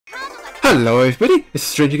Hello everybody, it's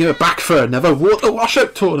Stranger Gamer back for another water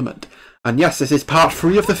washout tournament. And yes, this is part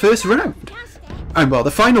 3 of the first round. And well, the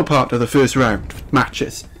final part of the first round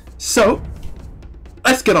matches. So,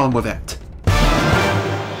 let's get on with it.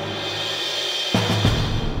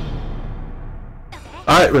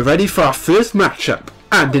 Alright, we're ready for our first matchup.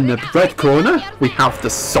 And in the red corner, we have the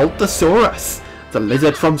Saltasaurus, the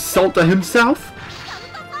lizard from Salta himself.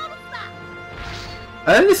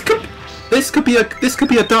 And this could be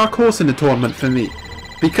a dark horse in the tournament for me,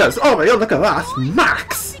 because oh my god, look at that,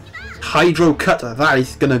 Max Hydro Cutter. That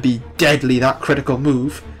is gonna be deadly, that critical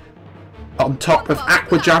move. On top of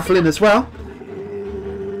Aqua Javelin as well.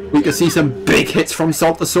 We can see some big hits from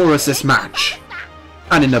Saltasaurus this match.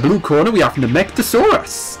 And in the blue corner we have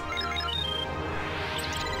Nemegtosaurus.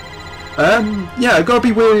 Yeah, I've got to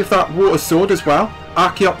be wary of that water sword as well.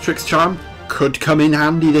 Archaeopteryx charm could come in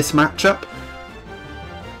handy this matchup.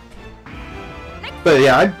 But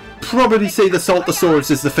yeah, I'd probably say the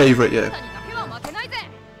Saltasaurus is the favourite here.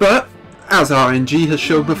 But, as RNG has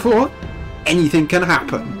shown before, anything can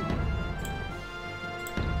happen.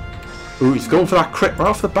 Ooh, he's going for that crit right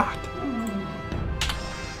off the bat.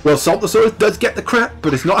 Well, Saltasaurus does get the crit,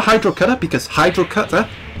 but it's not a Hydro Cutter because Hydro Cutter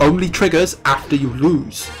only triggers after you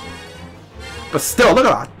lose. But still, look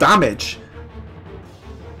at that damage.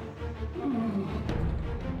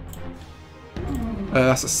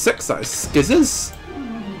 That's a 6, that is Skizzers.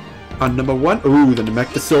 And number 1, ooh, the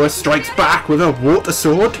Nemegtosaurus strikes back with a water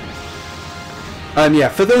sword. Yeah,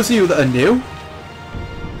 for those of you that are new,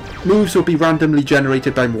 moves will be randomly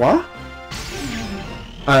generated by moi.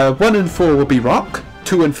 1 and 4 will be rock,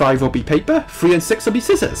 2 and 5 will be paper, 3 and 6 will be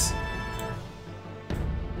scissors.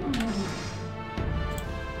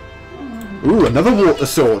 Ooh, another water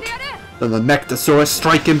sword. The Nemegtosaurus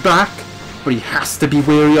striking back, but he has to be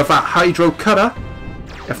wary of that Hydro Cutter.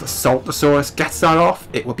 If the Saltasaurus gets that off,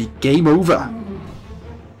 it will be game over.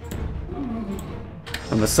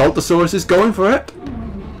 And the Saltasaurus is going for it.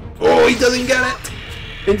 Oh, he doesn't get it!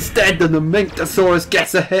 Instead, the Nemegtosaurus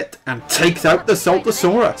gets a hit and takes out the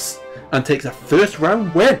Saltasaurus. And takes a first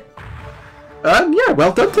round win. Yeah,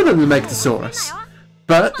 well done to the Nemegtosaurus.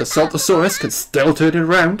 But the Saltasaurus can still turn it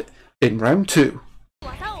around in round 2.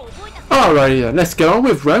 Alrighty then, let's get on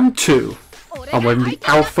with round 2. And we're in the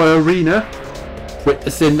Alpha Arena,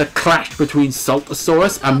 witnessing the clash between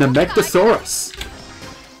Saltasaurus and Nemegtosaurus.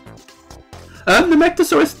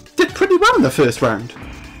 Nemegtosaurus did pretty well in the first round.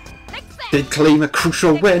 Did claim a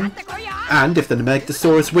crucial win, and if the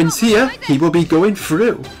Nemegtosaurus wins here, he will be going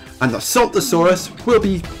through, and the Saltasaurus will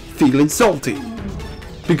be feeling salty,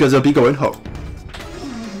 because he'll be going home.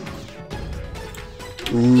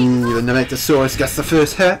 Ooh, the Nemegtosaurus gets the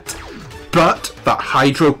first hit, but that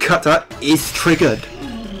Hydro Cutter is triggered.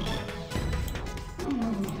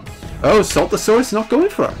 Oh, Saltasaurus not going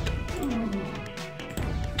for it.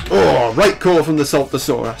 Oh, right call from the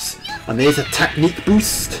Saltasaurus. And there's a technique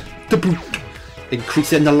boost to boot,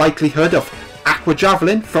 increasing the likelihood of Aqua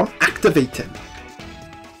Javelin from activating.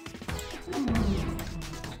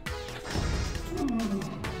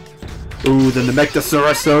 Ooh, the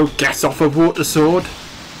Nemegtosaurus though gets off a water sword.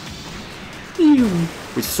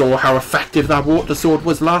 We saw how effective that water sword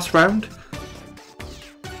was last round.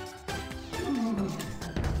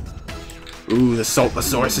 Ooh, the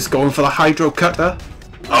Saltasaurus is going for the Hydro Cutter.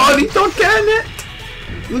 Oh, he's not getting it!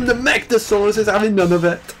 The Nemegtosaurus is having none of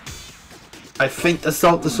it. I think the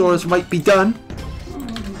Saltasaurus might be done.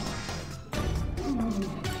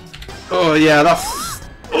 Oh yeah, that's...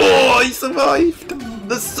 Oh, he survived!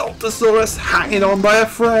 The Saltasaurus hanging on by a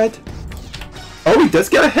thread. Oh, he does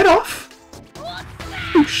get a hit off.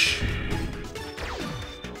 Whoosh.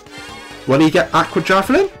 Will he get Aqua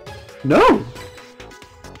Javelin? No.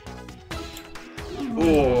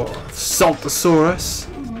 Oh, Saltasaurus.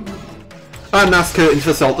 And that's curtains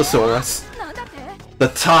for Saltasaurus. The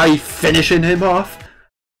tie finishing him off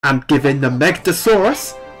and giving the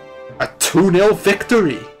Nemegtosaurus a 2-0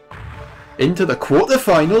 victory. Into the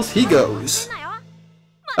quarterfinals he goes.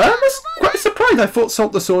 I was quite surprised. I thought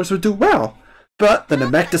Saltasaurus would do well, but the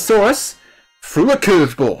Nemegtosaurus threw a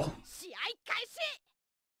curveball.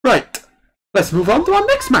 Right, let's move on to our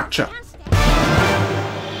next matchup.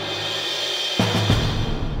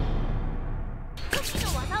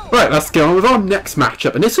 Right, let's get on with our next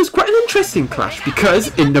matchup, and this was quite an interesting clash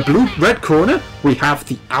because in the blue-red corner we have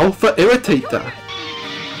the Alpha Irritator.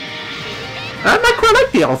 And I quite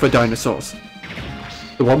like the Alpha dinosaurs.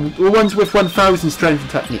 The ones with 1000 strength and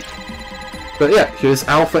technique. But yeah, here's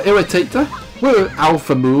Alpha Irritator. Well,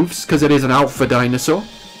 Alpha moves because it is an Alpha dinosaur.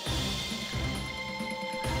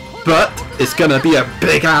 But it's gonna be a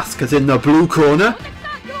big ass because in the blue corner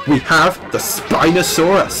we have the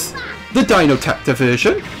Spinosaurus. the Dinotactor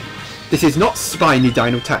version. This is not Spiny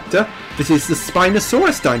Dinotactor. This is the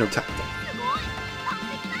Spinosaurus Dinotactor.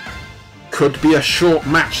 Could be a short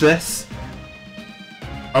match, this.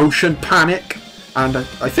 Ocean Panic. And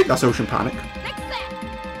I think that's Ocean Panic.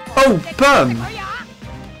 Oh, bum!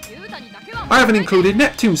 I haven't included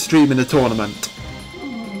Neptune Stream in the tournament.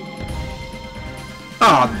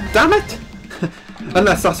 Ah, damn it!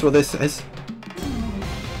 Unless that's what this is.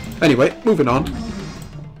 Anyway, moving on.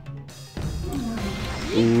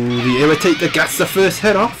 Ooh, the Irritator gets the first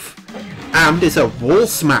hit off. And it's a wall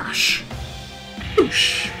smash.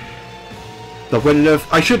 Whoosh. The winner of...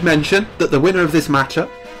 I should mention that the winner of this matchup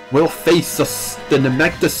will face the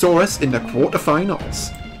Nemegtosaurus in the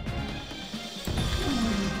quarterfinals.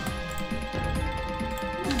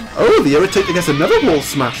 Oh, the Irritator gets another wall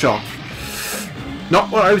smash off. Not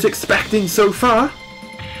what I was expecting so far.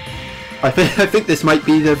 I think this might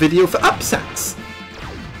be the video for upsets.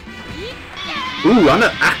 Ooh, and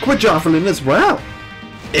an Aqua Javelin as well.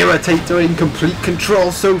 Irritator in complete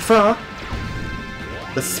control so far.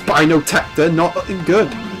 The Spinotactor not looking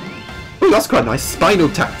good. Ooh, that's quite nice.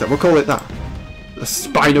 Spinotactor, we'll call it that. The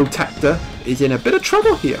Spinotactor is in a bit of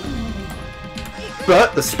trouble here.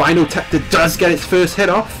 But the Spinotactor does get its first hit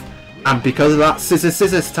off. And because of that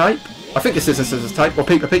scissors type, I think it's scissors type or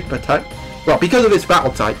paper type. Well, because of its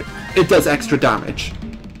battle type, it does extra damage.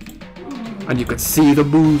 And you can see the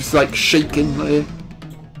moves like shaking there.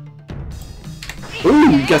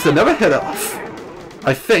 Ooh, gets another hit off.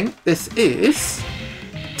 I think this is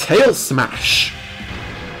Tail Smash.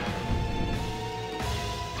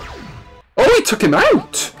 Oh, he took him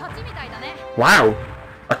out! Wow.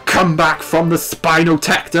 A comeback from the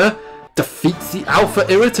Spinotactor defeats the Alpha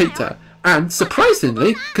Irritator. And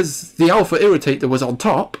surprisingly, because the Alpha Irritator was on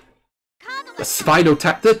top, the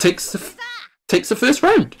Spinotactor takes the first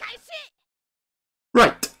round.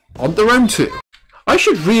 Right, on to round 2. I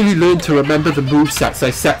should really learn to remember the movesets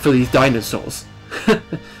I set for these dinosaurs.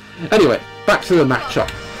 Anyway, back to the matchup.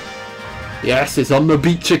 Yes, it's on the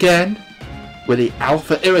beach again, where the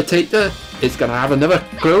Alpha Irritator is going to have another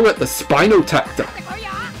go at the Spinotactor.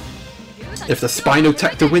 If the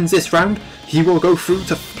Spinotactor wins this round, he will go through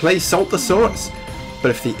to play Saltasaurus.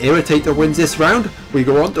 But if the Irritator wins this round, we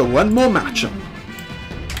go on to one more matchup.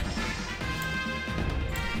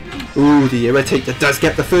 Ooh, the Irritator does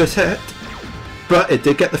get the first hit. But it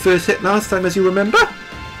did get the first hit last time, as you remember.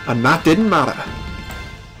 And that didn't matter.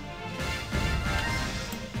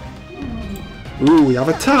 Ooh, we have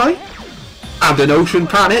a tie. And an Ocean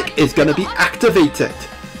Panic is going to be activated.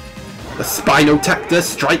 The Spinotactor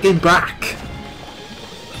striking back.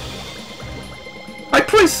 I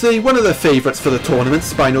probably say one of the favourites for the tournament,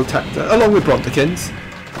 Spinotactor, along with Brontekins.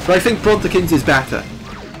 But I think Brontekins is better.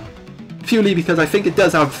 Purely because I think it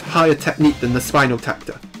does have higher technique than the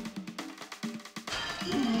Spinotactor.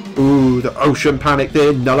 Ooh, the Ocean Panic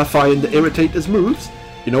there, nullifying the Irritator's moves.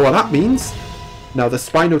 You know what that means? Now the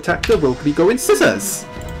Spinotactor will be going scissors.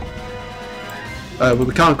 Well,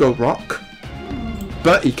 we can't go rock.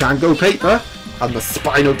 But he can go paper. And the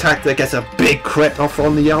Spinotactor gets a big crit off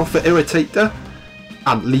on the Alpha Irritator.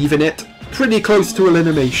 And leaving it pretty close to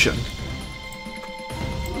elimination.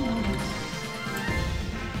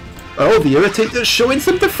 Oh, the Irritator's showing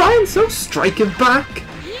some defiance, so striking back.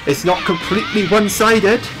 It's not completely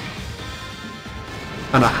one-sided.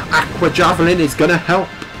 And an Aqua Javelin is going to help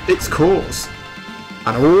its cause.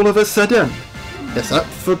 And all of a sudden, it's up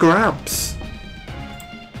for grabs.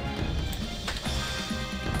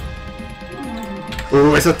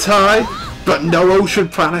 Oh, it's a tie, but no Ocean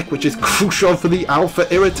Panic, which is crucial for the Alpha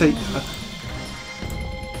Irritator.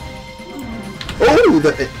 Oh,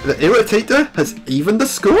 the Irritator has evened the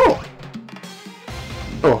score.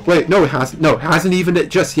 Oh, wait, no it hasn't. No, it hasn't evened it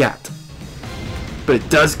just yet. But it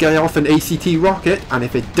does get off an ACT rocket, and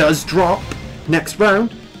if it does drop next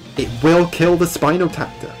round, it will kill the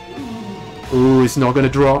Spinotactor. Oh, it's not going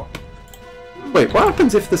to drop. Wait, what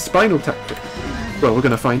happens if the Spinotactor... Well, we're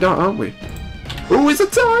going to find out, aren't we? Oh, it's a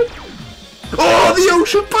tie! Oh, the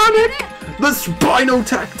Ocean Panic! The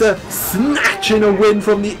Spinotactor snatching a win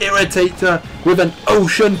from the Irritator with an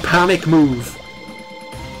Ocean Panic move.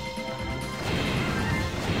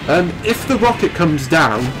 If the rocket comes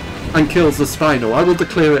down and kills the Spino, I will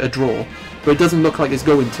declare it a draw, but it doesn't look like it's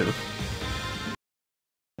going to.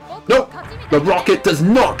 Nope! The rocket does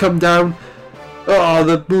not come down! Oh,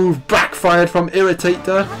 the move backfired from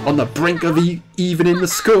Irritator on the brink of evening the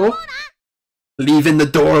score, leaving the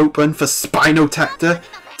door open for Spinotactor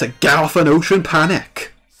to get off an Ocean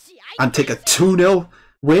Panic and take a 2-0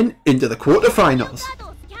 win into the quarterfinals.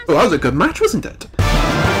 Oh, that was a good match, wasn't it?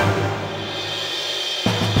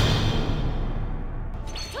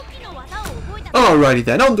 Alrighty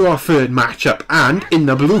then, on to our third matchup, and in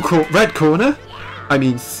the red corner, I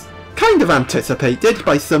mean, kind of anticipated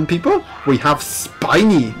by some people, we have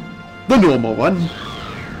Spiny, the normal one.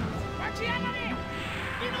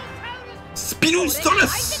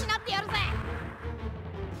 Spinosaurus!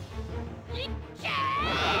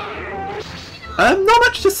 Not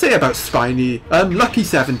much to say about Spiny. Lucky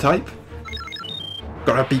 7 type.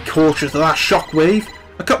 Gotta be cautious of that Shockwave.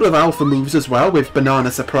 A couple of alpha moves as well with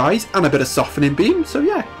Banana Surprise and a bit of Softening Beam, so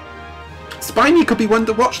yeah. Spiny could be one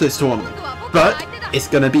to watch this tournament, but it's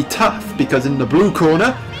gonna be tough because in the blue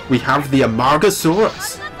corner we have the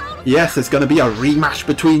Amargasaurus. Yes, there's gonna be a rematch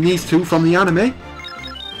between these two from the anime.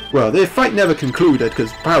 Well, their fight never concluded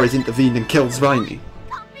because Paris intervened and killed Spiny.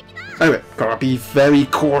 Anyway, gotta be very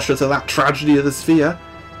cautious of that Tragedy of the Sphere.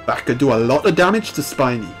 That could do a lot of damage to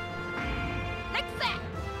Spiny.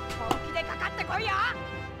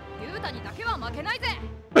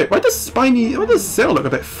 Wait, why does Sail look a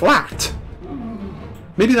bit flat?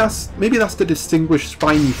 Maybe that's to distinguish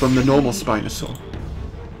Spiny from the normal Spinosaur.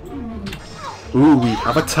 Ooh, we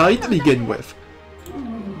have a tie to begin with.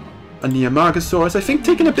 And the Amargasaurus, I think,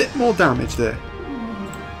 taking a bit more damage there.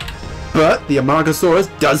 But the Amargasaurus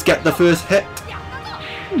does get the first hit.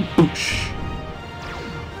 Boosh.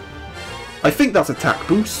 I think that's attack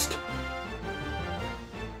boost.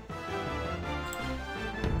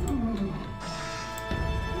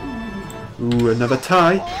 Ooh, another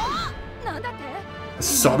tie. A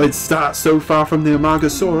solid start so far from the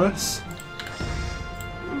Amargasaurus.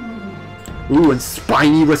 Ooh, and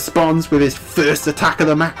Spiny responds with his first attack of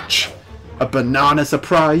the match. A Banana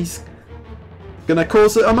Surprise. Gonna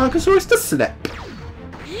cause the Amargasaurus to slip.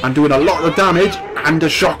 And doing a lot of damage and a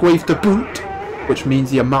Shockwave to boot. Which means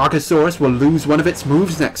the Amargasaurus will lose one of its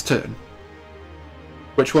moves next turn.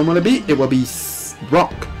 Which one will it be? It will be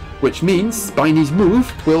Rock. Which means Spiny's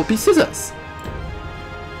move will be Scissors.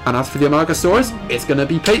 And as for the Amargasaurus, it's going to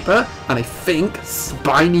be Paper, and I think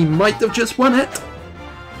Spiny might have just won it.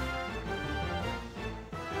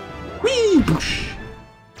 Whee! Boosh!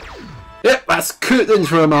 Yep, that's curtains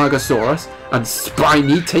for Amargasaurus, and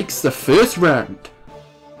Spiny takes the first round.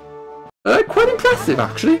 Quite impressive,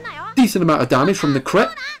 actually. Decent amount of damage from the crit,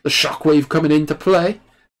 the Shockwave coming into play.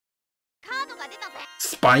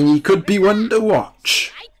 Spiny could be one to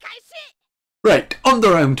watch. Right, on to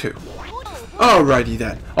round 2. Alrighty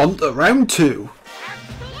then, on to round 2.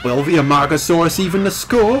 Will the Amargasaurus even the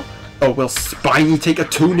score, or will Spiny take a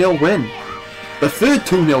 2-0 win? The third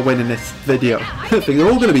 2-0 win in this video. I think they're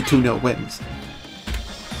all going to be 2-0 wins.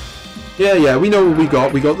 Yeah, we know what we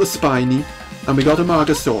got. We got the Spiny, and we got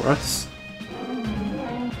Amargasaurus.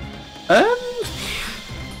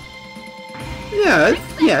 Yeah,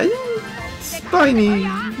 Spiny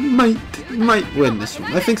might win this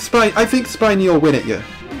one. I think Spiny will win it, yeah.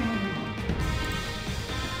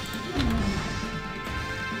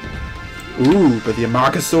 Ooh, but the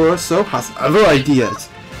Amargasaurus though has other ideas.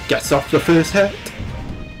 Gets off the first hit.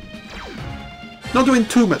 Not doing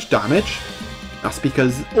too much damage. That's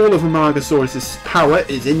because all of Amargasaurus' power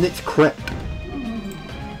is in its crit.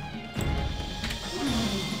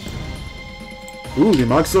 Ooh, the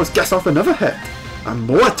Amargasaurus gets off another hit. And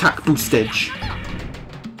more attack boostage.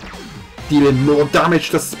 Dealing more damage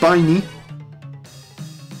to Spiny.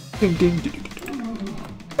 Ding, ding, ding.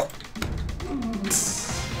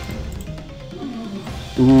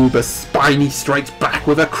 Ooh, but Spiny strikes back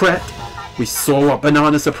with a crit. We saw what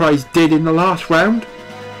Banana Surprise did in the last round.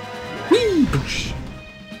 Whee! Boosh.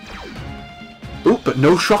 Ooh, but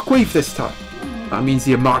no Shockwave this time. That means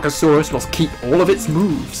the Amargasaurus must keep all of its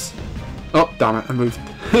moves. Oh, damn it, I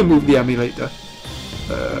moved the emulator.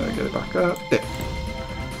 Get it back up. There.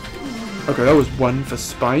 Okay, that was 1 for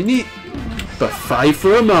Spiny, but 5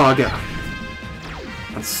 for Amarga.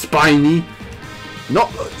 And Spiny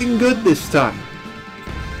not looking good this time.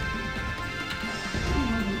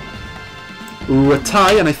 Ooh, a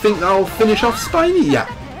tie, and I think that'll finish off Spiny. Yeah,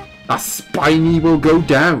 that Spiny will go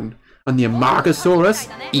down, and the Amargasaurus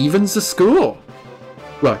evens the score.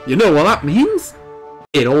 Well, you know what that means?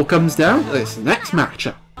 It all comes down to this next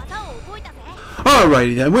matchup.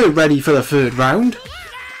 Alrighty then, we're ready for the third round.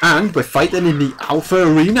 And we're fighting in the Alpha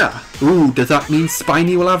Arena. Ooh, does that mean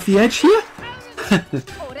Spiny will have the edge here?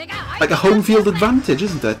 Like a home field advantage,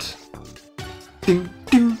 isn't it? Ding,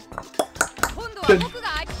 ding. Dun,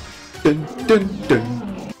 dun, dun,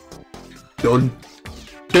 dun. Dun,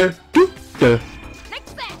 dun, dun, dun.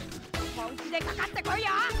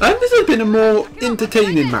 And this has been a more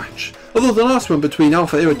entertaining match. Although the last one between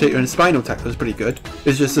Alpha Irritator and Spinotector was pretty good.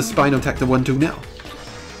 It's just the Spinotector won 2-0.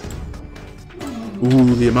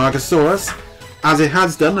 Ooh, the Amargasaurus as it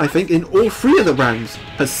has done, I think, in all 3 of the rounds,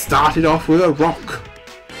 has started off with a rock.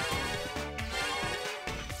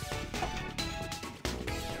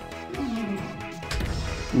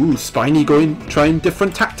 Ooh, Spiny trying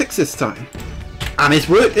different tactics this time. And it's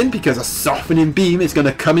working because a softening beam is going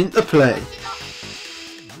to come into play.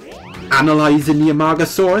 Analysing the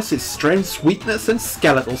Amargasaurus, its strength, weakness and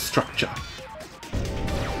skeletal structure.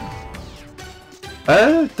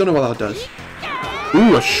 Don't know what that does.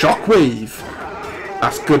 Ooh, a Shockwave.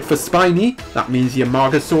 That's good for Spiny. That means the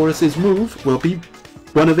Amargasaurus's move will be...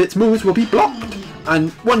 one of its moves will be blocked.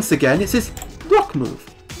 And once again, it's his block move.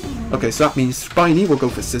 Okay, so that means Spiny will go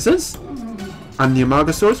for scissors. And the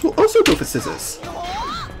Amargasaurus will also go for scissors.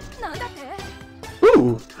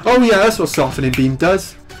 Ooh. Oh yeah, that's what Softening Beam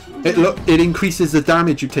does. It increases the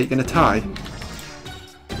damage you take in a tie.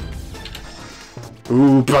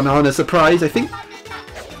 Ooh, banana surprise, I think.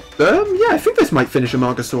 Yeah, I think this might finish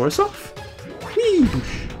Amargasaurus off. Whee!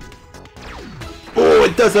 Oh,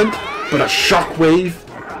 it doesn't. But a Shockwave.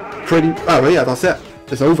 Oh yeah, that's it.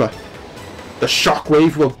 It's over. The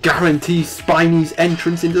Shockwave will guarantee Spiny's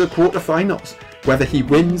entrance into the quarterfinals. Whether he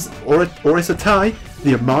wins or it's a tie,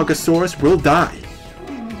 the Amargasaurus will die.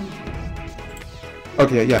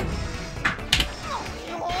 Okay, yeah.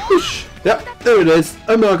 Whoosh. Yep, there it is.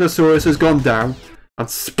 Amargasaurus has gone down. And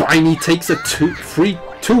Spiny takes a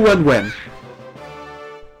 2-1 win.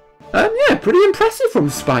 Yeah, pretty impressive from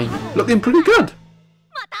Spiny. Looking pretty good.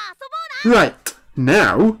 Right,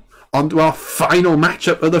 now on to our final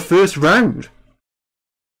matchup of the first round.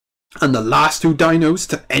 And the last 2 dinos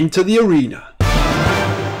to enter the arena.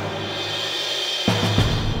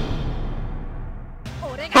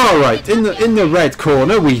 Alright, in the red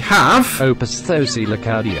corner we have...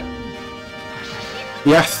 Opithocoeloclaudia.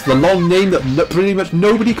 Yes, the long name that pretty much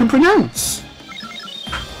nobody can pronounce.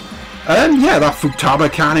 Yeah, that Futaba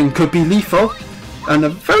cannon could be lethal. And a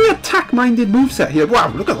very attack-minded moveset here.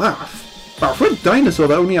 Wow, look at that. Wow, for a dinosaur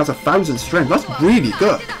that only has 1,000 strength, that's really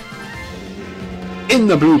good. In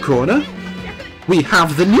the blue corner, we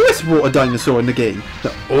have the newest water dinosaur in the game, the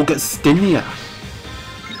Augustinia.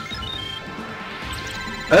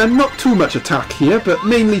 Not too much attack here, but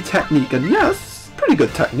mainly technique, and yeah, it's pretty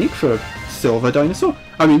good technique for a silver dinosaur.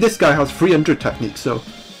 I mean, this guy has 300 technique, so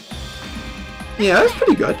yeah, that's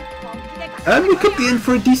pretty good. We could be in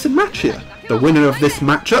for a decent match here. The winner of this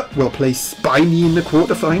matchup will play Spiny in the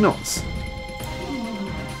quarterfinals.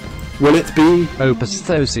 Will it be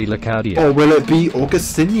Opithocoeloclaudia or will it be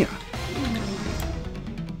Augustinia?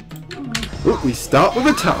 Ooh, we start with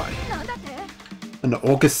a tie. And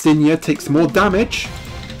Augustinia takes more damage.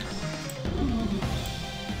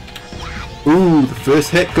 Ooh, the first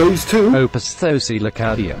hit goes to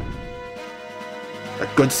Opithocoeloclaudia. A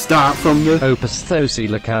good start from the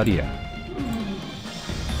Opithocoeloclaudia.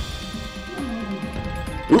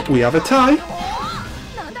 Ooh, we have a tie.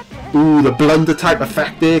 Ooh, the blunder type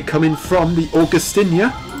effect there coming from the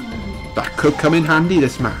Augustinia. That could come in handy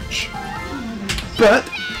this match. But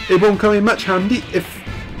it won't come in much handy if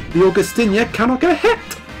the Augustinia cannot get a hit.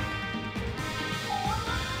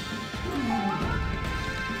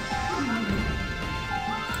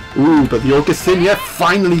 Ooh, but the Augustinia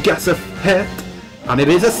finally gets a hit. And it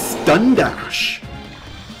is a stun dash.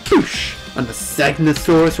 Boosh! And the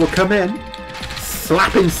Spinosaurus will come in.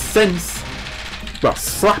 Slapping sense. Well,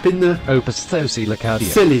 slapping the Opithocoeloclaudia.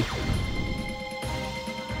 silly.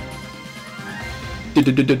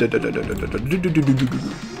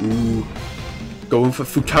 Ooh. Going for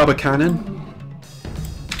Futaba cannon.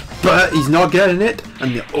 But he's not getting it,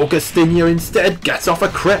 and the Augustinia instead gets off a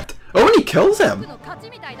crit. Oh, and he kills him.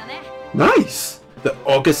 Nice! The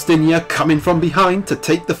Augustinia coming from behind to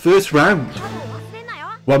take the first round.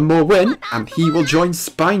 One more win, and he will join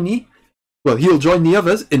Spiny. Well, he'll join the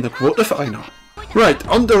others in the quarterfinal. Right,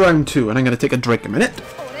 on to round 2, and I'm going to take a drink a minute.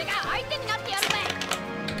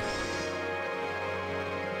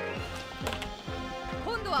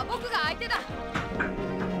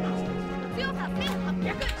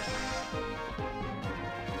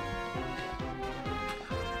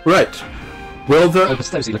 Right, will the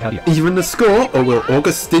Opithocoeloclaudia. even the score, or will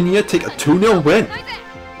Augustinia take a 2-0 win?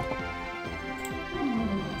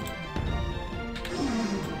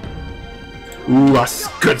 Ooh, that's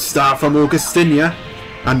a good start from Augustinia,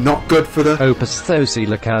 and not good for the...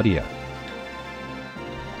 Opithocoeloclaudia.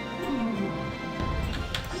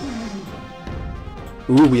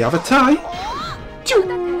 Ooh, we have a tie.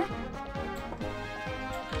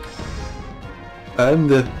 And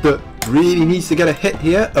the really needs to get a hit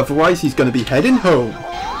here, otherwise he's going to be heading home.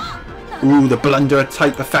 Ooh, the blunder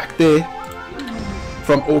type effect there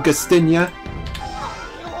from Augustinia.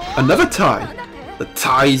 Another tie. The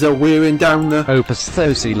ties are wearing down the...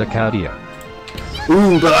 Opithocoeloclaudia.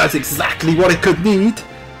 Ooh, but that's exactly what it could need.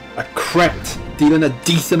 A crit, dealing a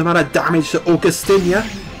decent amount of damage to Augustinia,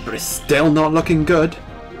 but it's still not looking good.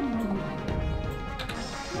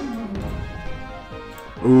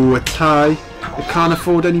 Ooh, a tie. I can't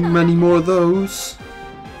afford many more of those.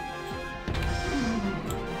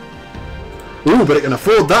 Ooh, but it can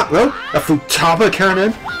afford that though. A Futaba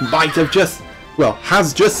cannon might have just, well,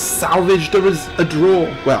 has just salvaged a draw.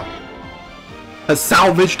 Well, has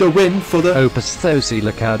salvaged a win for the...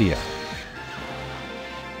 Opithocoeloclaudia.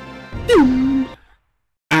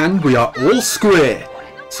 And we are all square.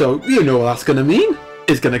 So, you know what that's going to mean.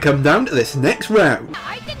 It's going to come down to this next round.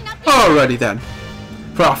 Alrighty then.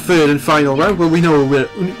 For our third and final round, well, we know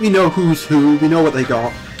who's who, we know what they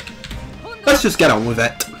got. Let's just get on with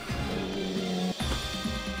it.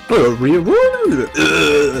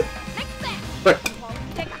 Right.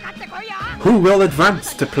 Who will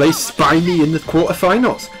advance to play Spiny in the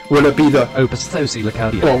quarterfinals? Will it be the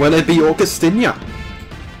Opithocoeloclaudia. or will it be Augustinia?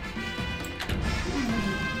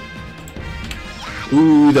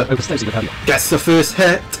 Ooh, the Opithocoeloclaudia. gets the first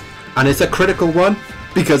hit, and it's a critical one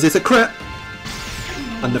because it's a crit.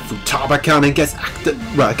 And the Futaba cannon gets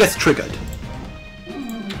gets triggered.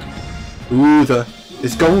 Ooh,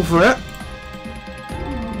 is going for it,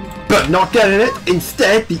 but not getting it.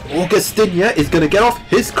 Instead, the Augustinia is going to get off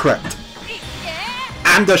his crit.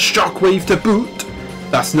 And a Shockwave to boot.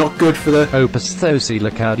 That's not good for the...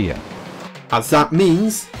 Opithocoeloclaudia. As that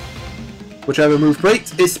means, whichever move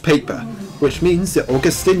breaks is paper. Which means that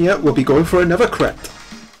Augustinia will be going for another crit.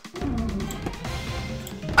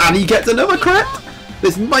 And he gets another crit.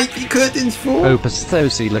 This might be curtains for...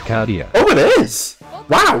 Opithocoeloclaudia. Oh, it is!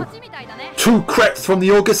 Wow! 2 crits from the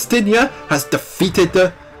Augustinia has defeated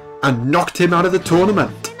and knocked him out of the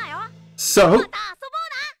tournament. So,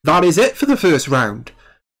 that is it for the first round.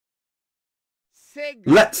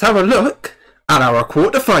 Let's have a look at our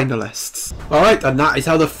quarterfinalists. Alright, and that is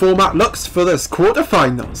how the format looks for this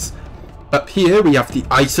quarterfinals. Up here we have the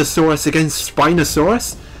Isosaurus against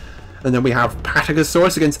Spinosaurus. And then we have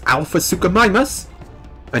Patagosaurus against Alpha Suchomimus.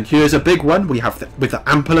 And here's a big one, we have with the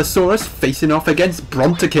Ampulosaurus facing off against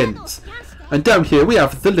Brontokids. And down here we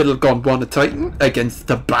have the little Gondwana Titan against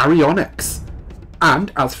the Baryonyx.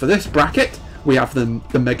 And as for this bracket, we have the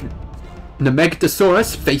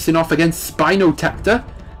Nemegtosaurus facing off against Spinotector.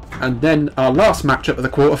 And then our last matchup of the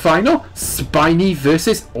quarterfinal, Spiny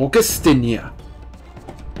versus Augustinia.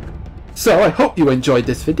 So I hope you enjoyed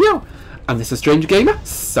this video, and this is Strange Gamer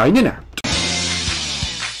signing out.